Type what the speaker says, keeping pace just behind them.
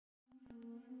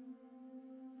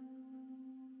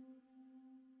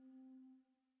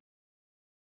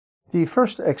The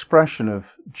first expression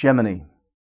of Gemini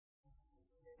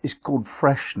is called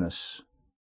freshness.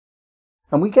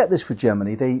 And we get this with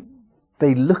Gemini.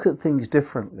 They look at things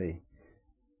differently.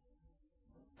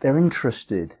 They're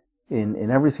interested in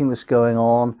everything that's going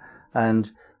on,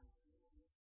 and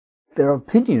their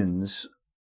opinions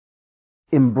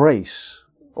embrace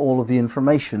all of the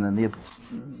information and the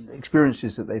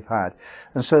experiences that they've had.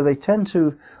 And so they tend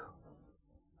to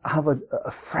have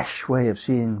a fresh way of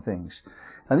seeing things.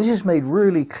 And this is made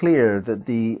really clear that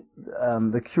the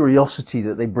curiosity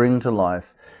that they bring to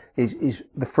life is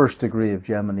the first degree of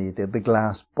Gemini, the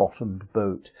glass-bottomed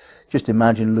boat. Just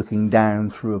imagine looking down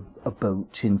through a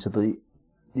boat into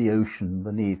the ocean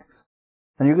beneath.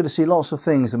 And you're going to see lots of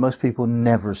things that most people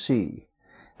never see.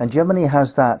 And Gemini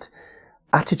has that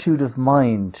attitude of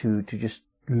mind to just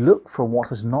look for what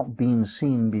has not been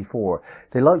seen before.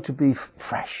 They like to be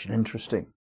fresh and interesting.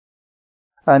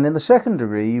 And in the second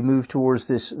degree, you move towards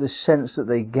this sense that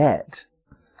they get,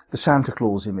 the Santa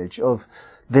Claus image of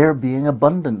there being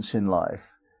abundance in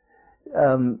life.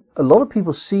 A lot of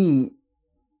people see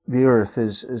the earth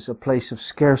as a place of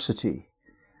scarcity,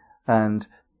 and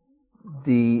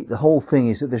the whole thing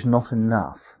is that there's not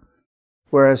enough.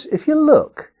 Whereas if you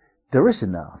look, there is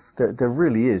enough. There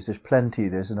really is. There's plenty.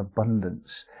 There's an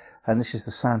abundance. And this is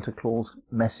the Santa Claus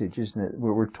message, isn't it?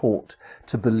 Where we're taught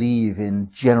to believe in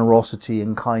generosity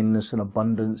and kindness and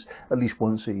abundance at least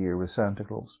once a year with Santa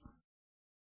Claus.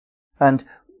 And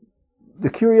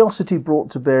the curiosity brought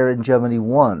to bear in Gemini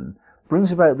 1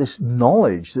 brings about this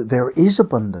knowledge that there is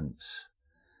abundance.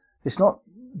 It's not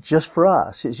just for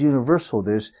us. It's universal.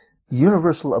 There's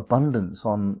universal abundance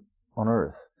on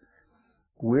Earth.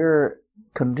 We're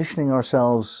conditioning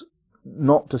ourselves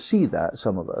not to see that,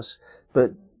 some of us,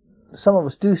 but some of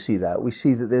us do see that. We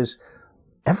see that there's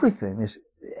everything. There's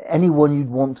anyone you'd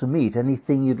want to meet,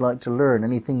 anything you'd like to learn,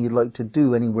 anything you'd like to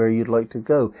do, anywhere you'd like to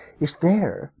go. It's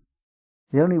there.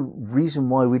 The only reason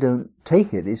why we don't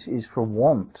take it is for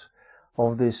want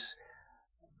of this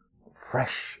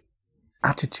fresh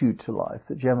attitude to life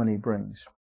that Gemini brings.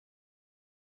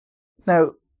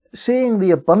 Now, seeing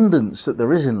the abundance that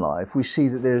there is in life, we see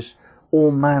that there's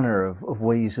all manner of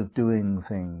ways of doing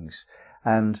things.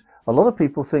 And a lot of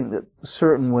people think that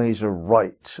certain ways are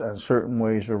right and certain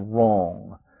ways are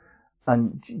wrong.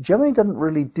 And Gemini doesn't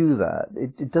really do that.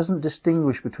 It doesn't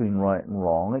distinguish between right and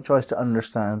wrong. It tries to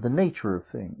understand the nature of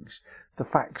things, the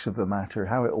facts of the matter,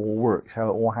 how it all works, how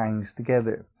it all hangs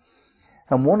together.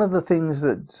 And one of the things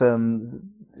that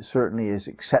certainly is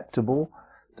acceptable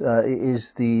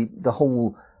is the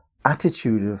whole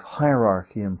attitude of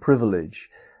hierarchy and privilege,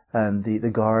 and the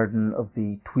garden of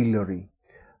the Tuileries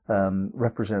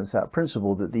represents that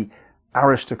principle that the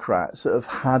aristocrats that have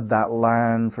had that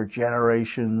land for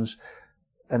generations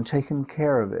and taken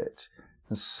care of it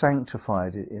and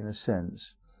sanctified it in a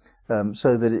sense,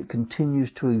 so that it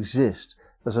continues to exist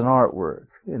as an artwork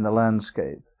in the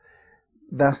landscape.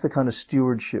 That's the kind of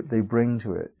stewardship they bring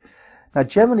to it. Now,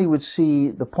 Gemini would see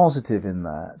the positive in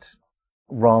that,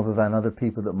 rather than other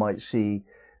people that might see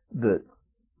that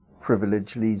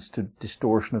privilege leads to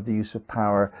distortion of the use of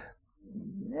power.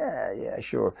 Yeah,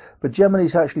 sure. But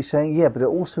Gemini's actually saying, yeah, but it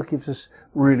also gives us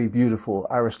really beautiful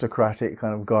aristocratic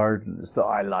kind of gardens that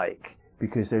I like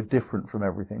because they're different from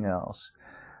everything else.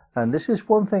 And this is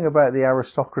one thing about the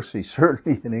aristocracy,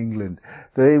 certainly in England.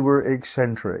 They were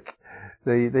eccentric.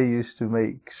 They used to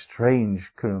make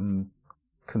strange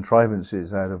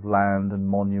contrivances out of land and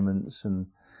monuments and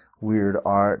weird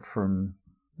art from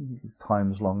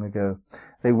times long ago.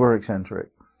 They were eccentric.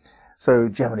 So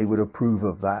Gemini would approve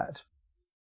of that.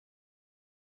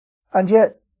 And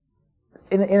yet,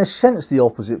 in a sense, the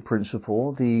opposite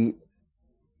principle, the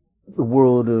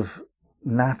world of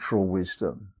natural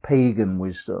wisdom, pagan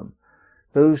wisdom,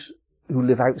 those who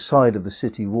live outside of the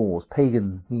city walls,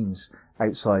 pagan means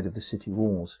outside of the city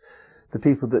walls, the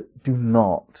people that do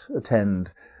not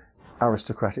attend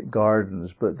aristocratic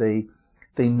gardens, but they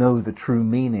know the true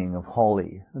meaning of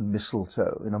holly and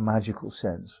mistletoe in a magical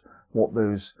sense, what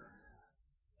those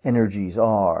energies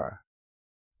are,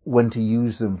 when to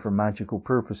use them for magical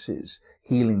purposes,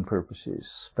 healing purposes,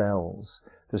 spells.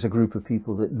 There's a group of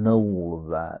people that know all of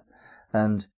that,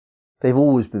 and they've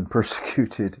always been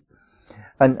persecuted.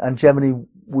 And Gemini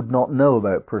would not know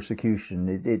about persecution.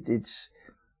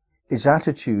 Its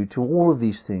attitude to all of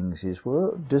these things is,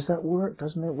 well, does that work?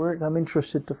 Doesn't it work? I'm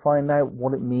interested to find out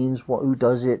what it means, who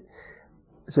does it.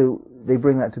 So they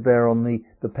bring that to bear on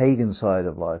the pagan side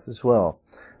of life as well.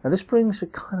 And this brings a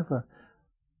kind of a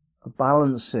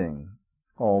balancing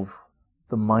of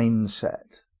the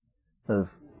mindset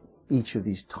of each of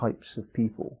these types of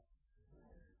people.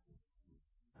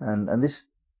 And this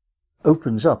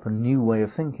opens up a new way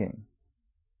of thinking.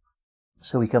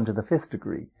 So we come to the fifth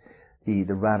degree, the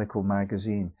radical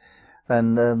magazine.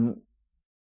 And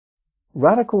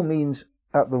radical means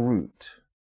at the root.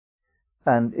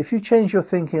 And if you change your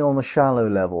thinking on the shallow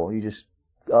level, you just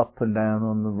up and down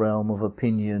on the realm of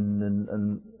opinion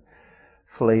and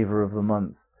flavor of the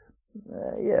month,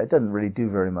 yeah, it doesn't really do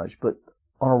very much. But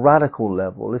on a radical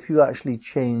level, if you actually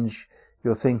change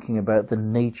your thinking about the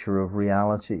nature of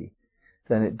reality,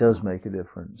 then it does make a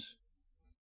difference.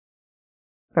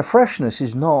 Now, freshness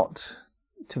is not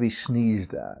to be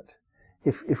sneezed at.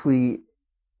 If we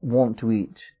want to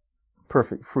eat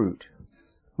perfect fruit,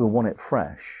 we'll want it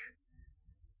fresh.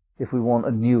 If we want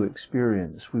a new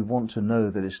experience, we want to know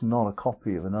that it's not a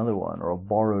copy of another one, or a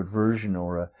borrowed version,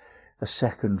 or a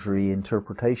secondary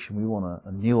interpretation. We want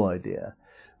a new idea.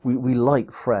 We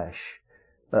like fresh.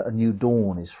 A new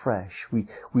dawn is fresh.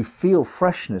 We feel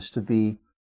freshness to be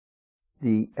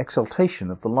the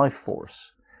exaltation of the life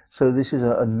force. So this is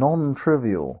a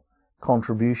non-trivial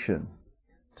contribution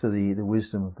to the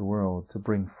wisdom of the world, to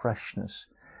bring freshness.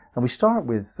 And we start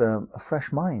with a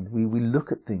fresh mind. We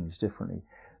look at things differently.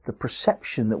 The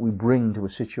perception that we bring to a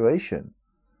situation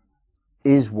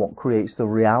is what creates the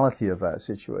reality of that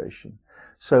situation.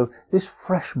 So this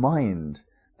fresh mind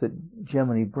that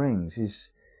Gemini brings is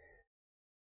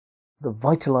the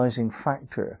vitalizing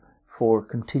factor for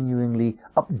continually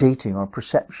updating our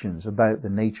perceptions about the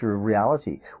nature of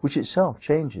reality, which itself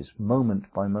changes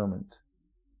moment by moment.